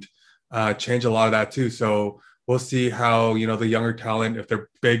can change a lot of that too. So we'll see how the younger talent, if they're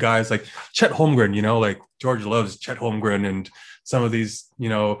big guys like Chet Holmgren, like George loves Chet Holmgren, and some of these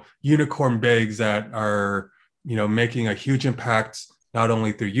unicorn bigs that are making a huge impact not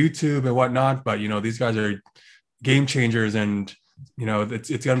only through YouTube and whatnot, but these guys are game changers, and it's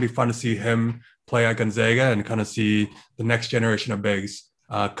going to be fun to see him play at Gonzaga and kind of see the next generation of bigs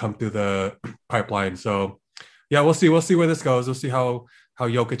come through the pipeline. So yeah, we'll see where this goes. We'll see how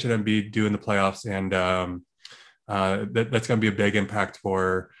Jokic and Embiid do in the playoffs, and that's going to be a big impact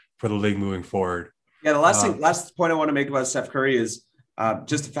for the league moving forward. Yeah, the last point I want to make about Steph Curry is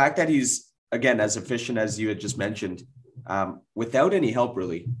just the fact that he's, again, as efficient as you had just mentioned, without any help,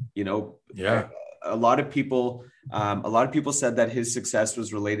 really. Yeah. A lot of people said that his success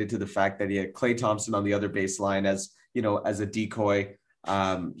was related to the fact that he had Klay Thompson on the other baseline as a decoy.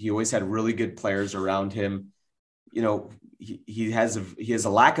 He always had really good players around him. He has a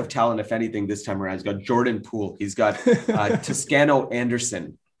lack of talent, if anything, this time around. He's got Jordan Poole. He's got Toscano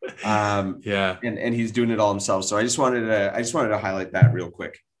Anderson. Yeah. And he's doing it all himself. So I just wanted to highlight that real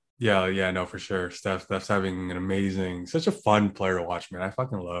quick. Yeah, no, for sure. Steph's having such a fun player to watch, man. I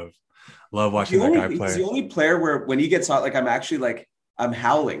fucking love watching that guy He's play. the only player where when he gets hot, like I'm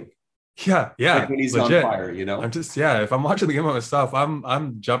howling. Like Yeah, when he's on legit. fire, you know? If I'm watching the game by myself,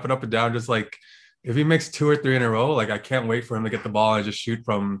 I'm jumping up and down, just like if he makes 2 or 3 in a row, like I can't wait for him to get the ball and just shoot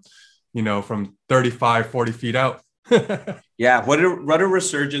from, from 35, 40 feet out. Yeah, what a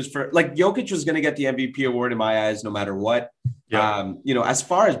resurgence for like Jokic was going to get the MVP award in my eyes, no matter what. Yeah. As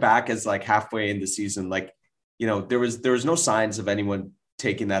far as back as like halfway in the season, like, there was no signs of anyone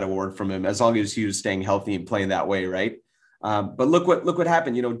taking that award from him as long as he was staying healthy and playing that way, right? But look what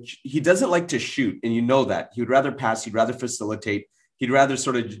happened. He doesn't like to shoot, and that he would rather pass, he'd rather facilitate, he'd rather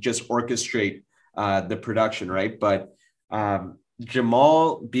sort of just orchestrate the production, right? But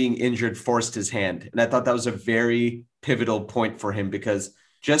Jamal being injured forced his hand. And I thought that was a very pivotal point for him, because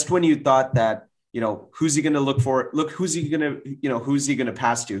just when you thought that, who's he going to look for? Look, who's he going to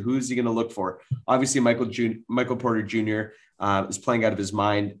pass to? Who's he going to look for? Obviously, Michael Porter Jr. Is playing out of his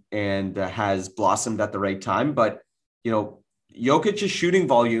mind and has blossomed at the right time. But, Jokic's shooting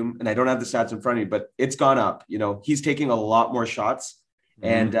volume, and I don't have the stats in front of me, but it's gone up. He's taking a lot more shots.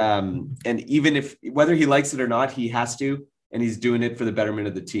 Mm-hmm. And even if, whether he likes it or not, he has to, and he's doing it for the betterment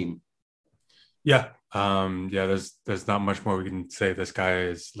of the team. Yeah. There's not much more we can say. This guy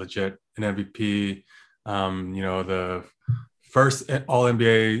is legit an MVP. The first all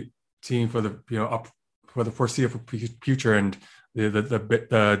NBA team for the, for the foreseeable future, and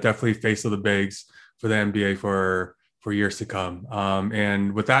the definitely face of the bigs for the NBA for years to come.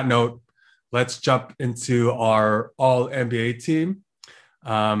 And with that note, let's jump into our all NBA team.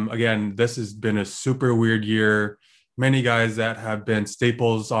 Again, this has been a super weird year. Many guys that have been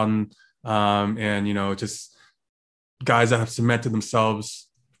staples on, and just guys that have cemented themselves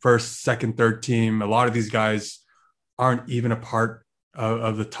first, second, third team. A lot of these guys aren't even a part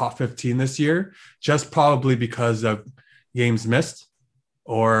of the top 15 this year, just probably because of games missed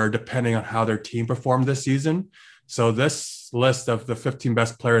or depending on how their team performed this season. So this list of the 15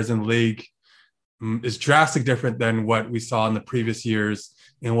 best players in the league is drastically different than what we saw in the previous years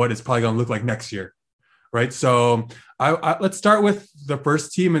and what it's probably going to look like next year. Right. So let's start with the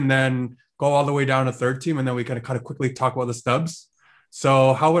first team and then go all the way down to third team. And then we can kind of quickly talk about the stubs.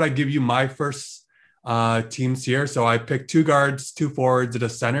 So how would I give you my first teams here? So I picked 2 guards, 2 forwards, and a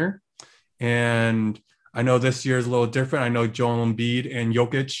center. And I know this year is a little different. I know Joel Embiid and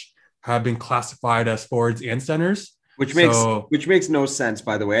Jokic have been classified as forwards and centers. Which makes no sense,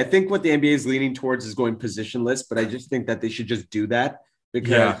 by the way. I think what the NBA is leaning towards is going positionless, but I just think that they should just do that,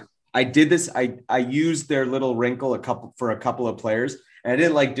 because I did this. I used their little wrinkle for a couple of players, and I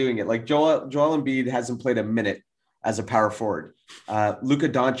didn't like doing it. Like Joel Embiid hasn't played a minute as a power forward. Luka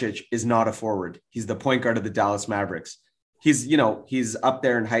Doncic is not a forward. He's the point guard of the Dallas Mavericks. He's up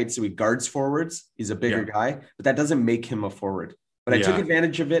there in height, so he guards forwards. He's a bigger guy, but that doesn't make him a forward. But I took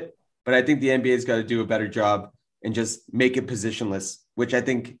advantage of it. But I think the NBA's got to do a better job and just make it positionless, which I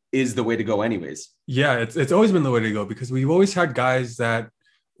think is the way to go anyways. Yeah, it's always been the way to go, because we've always had guys that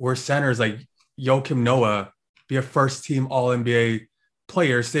were centers, like Joakim Noah, be a first team all NBA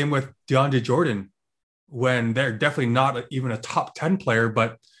player. Same with DeAndre Jordan, when they're definitely not even a top 10 player,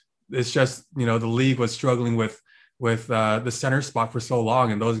 but it's just, the league was struggling with the center spot for so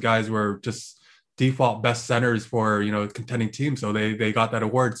long. And those guys were just default best centers for, contending teams. So they got that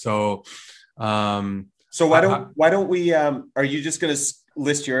award. So, why don't we, are you just going to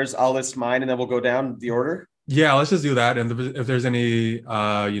list yours? I'll list mine, and then we'll go down the order. Yeah, let's just do that. And if there's any,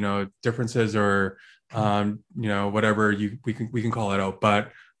 differences or, whatever, we can call it out.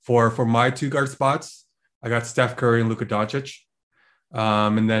 But for my 2 guard spots, I got Steph Curry and Luka Doncic.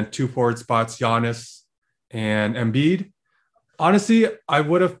 And then 2 forward spots, Giannis and Embiid. Honestly, I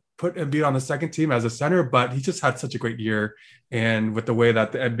would have put Embiid on the second team as a center, but he just had such a great year. And with the way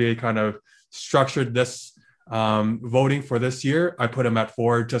that the NBA kind of structured this voting for this year, I put him at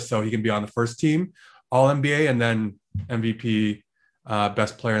forward just so he can be on the first team all NBA, and then MVP,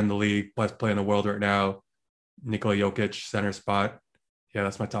 best player in the league, best player in the world right now, Nikola Jokic, center spot. Yeah,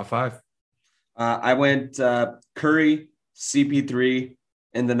 that's my top 5. I went Curry, CP3,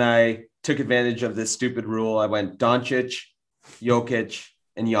 and then I took advantage of this stupid rule. I went Doncic, Jokic,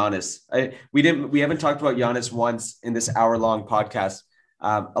 and Giannis. We haven't talked about Giannis once in this hour-long podcast.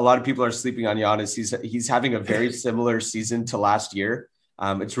 A lot of people are sleeping on Giannis. He's having a very similar season to last year.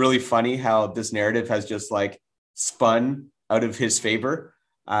 It's really funny how this narrative has just like spun out of his favor.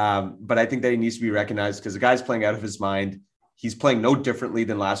 But I think that he needs to be recognized, because the guy's playing out of his mind. He's playing no differently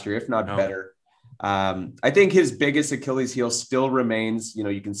than last year, if not better. I think his biggest Achilles heel still remains,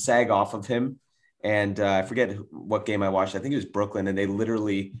 you can sag off of him. And I forget what game I watched. I think it was Brooklyn, and they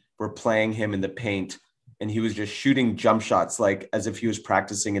literally were playing him in the paint, and he was just shooting jump shots like as if he was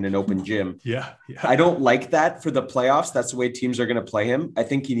practicing in an open gym. Yeah. I don't like that for the playoffs. That's the way teams are going to play him. I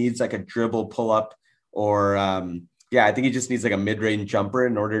think he needs like a dribble pull up or I think he just needs like a mid-range jumper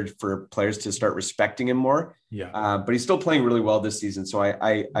in order for players to start respecting him more. Yeah. But he's still playing really well this season. So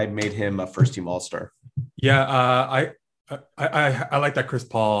I made him a first team all-star. Yeah. I like that Chris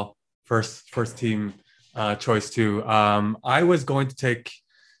Paul first team choice too. I was going to take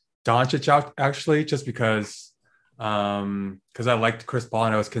Doncic out actually, just because I liked Chris Paul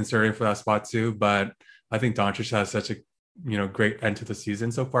and I was considering for that spot too. But I think Doncic has such a great end to the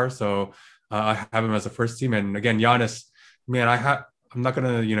season so far. So I have him as a first team. And again, Giannis, man, I'm not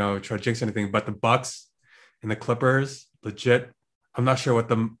gonna try to jinx anything, but the Bucks and the Clippers, legit. I'm not sure what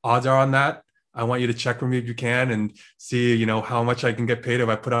the odds are on that. I want you to check for me if you can and see, how much I can get paid if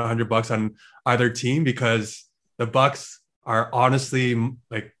I put $100 on either team, because the Bucks are honestly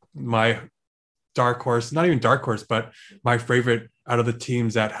like my dark horse, not even dark horse, but my favorite out of the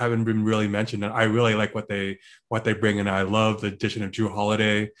teams that haven't been really mentioned. And I really like what they bring. And I love the addition of Jrue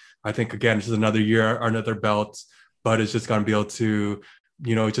Holiday. I think, again, this is another year, another belt, but it's just going to be able to,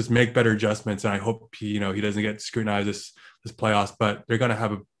 just make better adjustments. And I hope he doesn't get scrutinized this playoffs, but they're going to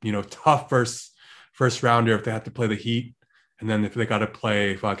have a, tough first rounder if they have to play the Heat. And then if they got to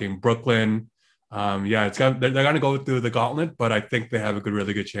play fucking Brooklyn, they're going to go through the gauntlet, but I think they have a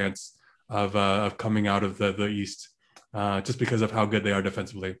really good chance of coming out of the East, just because of how good they are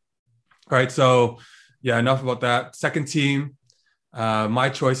defensively. All right, so enough about that. Second team, my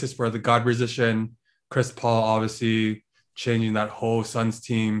choices for the guard position: Chris Paul, obviously changing that whole Suns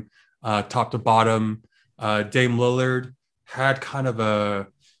team top to bottom. Dame Lillard had kind of a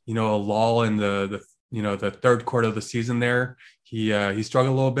lull in the third quarter of the season there. He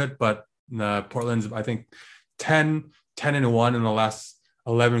struggled a little bit, but Portland's, I think, 10-1 in the last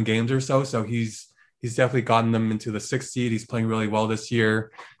 11 games or so. So he's definitely gotten them into the 6th seed. He's playing really well this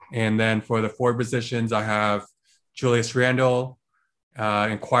year. And then for the forward positions, I have Julius Randle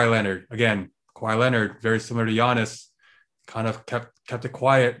and Kawhi Leonard. Again, Kawhi Leonard, very similar to Giannis, kind of kept it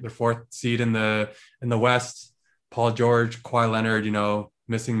quiet. The 4th seed in the West. Paul George, Kawhi Leonard,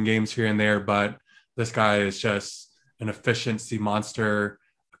 missing games here and there, but this guy is just an efficiency monster,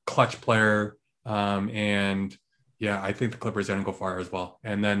 clutch player, and I think the Clippers are going to go far as well.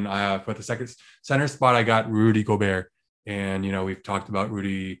 And then for the second center spot, I got Rudy Gobert. And, we've talked about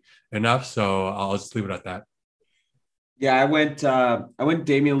Rudy enough, so I'll just leave it at that. Yeah, I went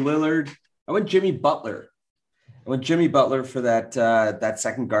Damian Lillard. I went Jimmy Butler. For that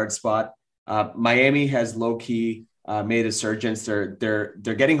second guard spot. Miami has low-key made a resurgence. They're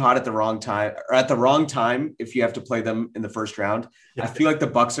getting hot at the wrong time, or at the wrong time if you have to play them in the first round. Yeah. I feel like the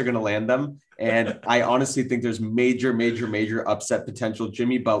Bucks are going to land them. And I honestly think there's major upset potential.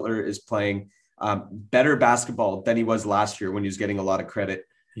 Jimmy Butler is playing better basketball than he was last year when he was getting a lot of credit.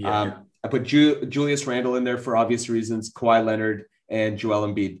 Yeah. I put Julius Randle in there for obvious reasons, Kawhi Leonard and Joel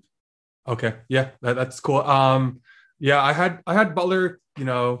Embiid. Okay. Yeah, that's cool. I had Butler,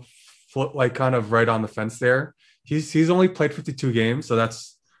 kind of right on the fence there. He's only played 52 games, so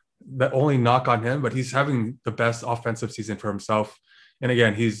that's the only knock on him, but he's having the best offensive season for himself. And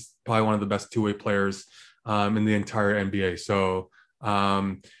again, he's probably one of the best two-way players in the entire NBA. So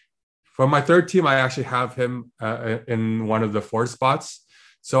for my third team, I actually have him in one of the 4 spots.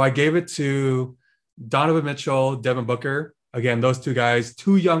 So I gave it to Donovan Mitchell, Devin Booker. Again, those two guys,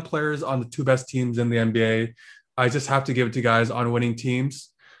 2 young players on the 2 best teams in the NBA. I just have to give it to guys on winning teams.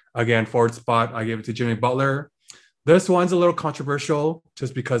 Again, forward spot, I gave it to Jimmy Butler. This one's a little controversial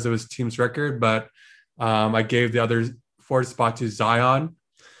just because of his team's record, but I gave the other forward spot to Zion.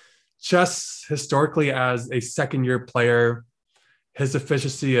 Just historically, as a second-year player, his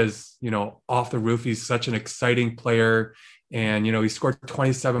efficiency is, off the roof. He's such an exciting player. And, he scored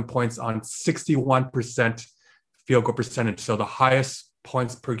 27 points on 61% field goal percentage. So the highest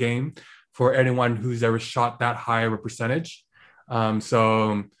points per game for anyone who's ever shot that high of a percentage.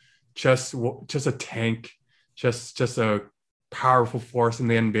 So just a tank, just a powerful force in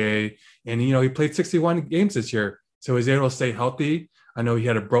the NBA. And, he played 61 games this year. So he's able to stay healthy. I know he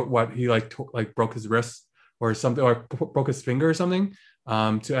had broke his wrist or something, or broke his finger or something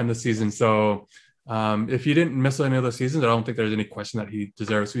to end the season. So if he didn't miss any of the seasons, I don't think there's any question that he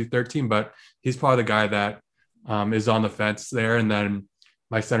deserves to be third team, but he's probably the guy that is on the fence there. And then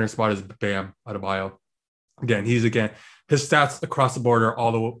my center spot is Bam Adebayo. Again, his stats across the board are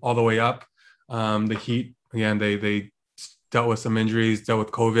all the way up. The Heat, again, they dealt with some injuries, dealt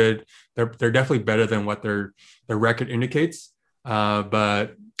with COVID. they're definitely better than what their record indicates.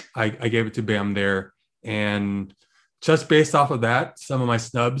 But I gave it to Bam there. And just based off of that, some of my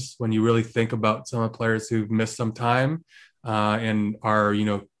snubs, when you really think about some of the players who've missed some time and are,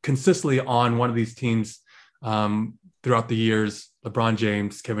 consistently on one of these teams throughout the years, LeBron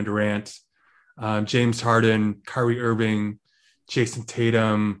James, Kevin Durant, James Harden, Kyrie Irving, Jason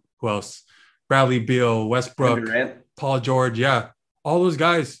Tatum, who else? Bradley Beal, Westbrook, Paul George. Yeah, all those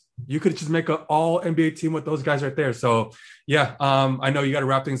guys. You could just make an all NBA team with those guys right there. So yeah, I know you got to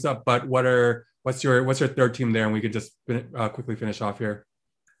wrap things up, but what's your third team there? And we could just quickly finish off here.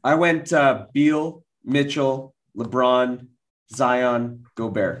 I went Beal, Mitchell, LeBron, Zion,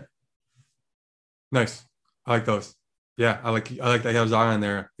 Gobert. Nice. I like those. Yeah, I like that you have Zion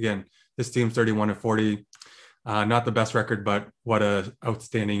there. Again, this team's 31-40. Not the best record, but what a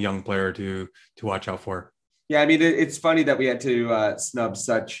outstanding young player to watch out for. Yeah, I mean, it's funny that we had to snub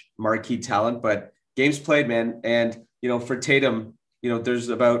such marquee talent, but games played, man. And, for Tatum, there's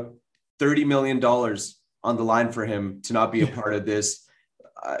about $30 million on the line for him to not be a part of this,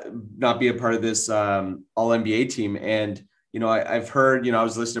 all NBA team. And, I've heard, I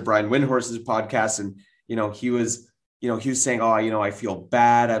was listening to Brian Windhorst's podcast, and, he was saying, I feel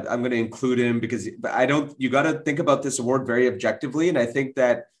bad. I'm going to include him because you got to think about this award very objectively. And I think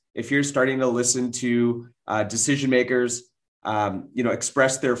that if you're starting to listen to decision makers,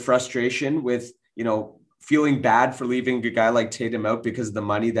 express their frustration with, feeling bad for leaving a guy like Tatum out because of the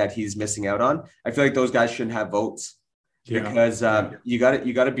money that he's missing out on, I feel like those guys shouldn't have votes because you got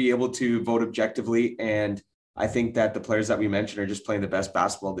to be able to vote objectively. And I think that the players that we mentioned are just playing the best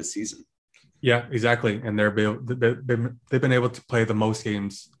basketball this season. Yeah, exactly. And they've been able to play the most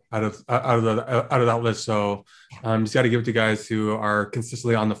games out of that list. So just got to give it to guys who are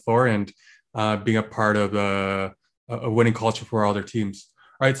consistently on the floor and being a part of a winning culture for all their teams.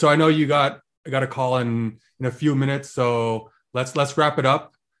 All right. So I know you got a call in a few minutes. So let's wrap it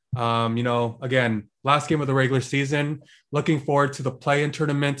up. Again, last game of the regular season, looking forward to the play-in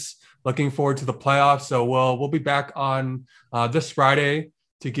tournaments, looking forward to the playoffs. So we'll be back on this Friday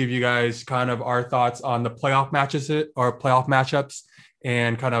to give you guys kind of our thoughts on the playoff matches or playoff matchups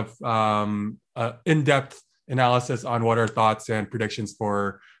and kind of in-depth analysis on what our thoughts and predictions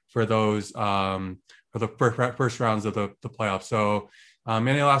for those for the first rounds of the playoffs. So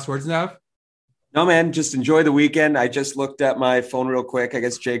any last words, Nav? No, man, just enjoy the weekend. I just looked at my phone real quick. I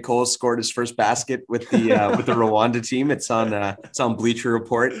guess J. Cole scored his first basket with the with the Rwanda team. It's on Bleacher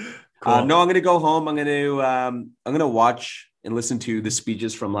Report. Cool. No, I'm going to go home. I'm going to watch and listen to the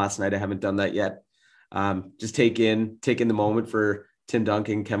speeches from last night. I haven't done that yet. Just take in the moment for Tim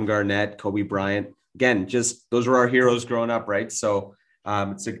Duncan, Kevin Garnett, Kobe Bryant. Again, just those were our heroes growing up, right? So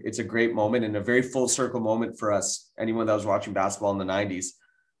it's a great moment and a very full circle moment for us, anyone that was watching basketball in the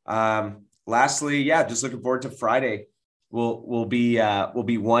 90s. Lastly, just looking forward to Friday. We'll be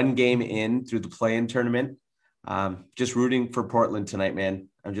one game in through the play-in tournament. Just rooting for Portland tonight, man.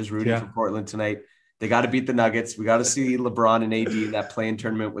 I'm just rooting for Portland tonight. They got to beat the Nuggets. We got to see LeBron and AD in that play-in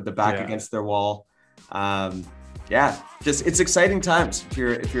tournament with the back against their wall. Just it's exciting times if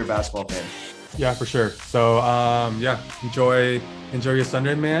you're a basketball fan. Yeah, for sure. So enjoy your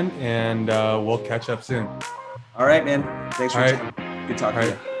Sunday, man, and we'll catch up soon. All right, man. Thanks for your time. Good talking to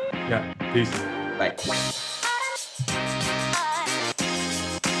you. Yeah, peace. Bye.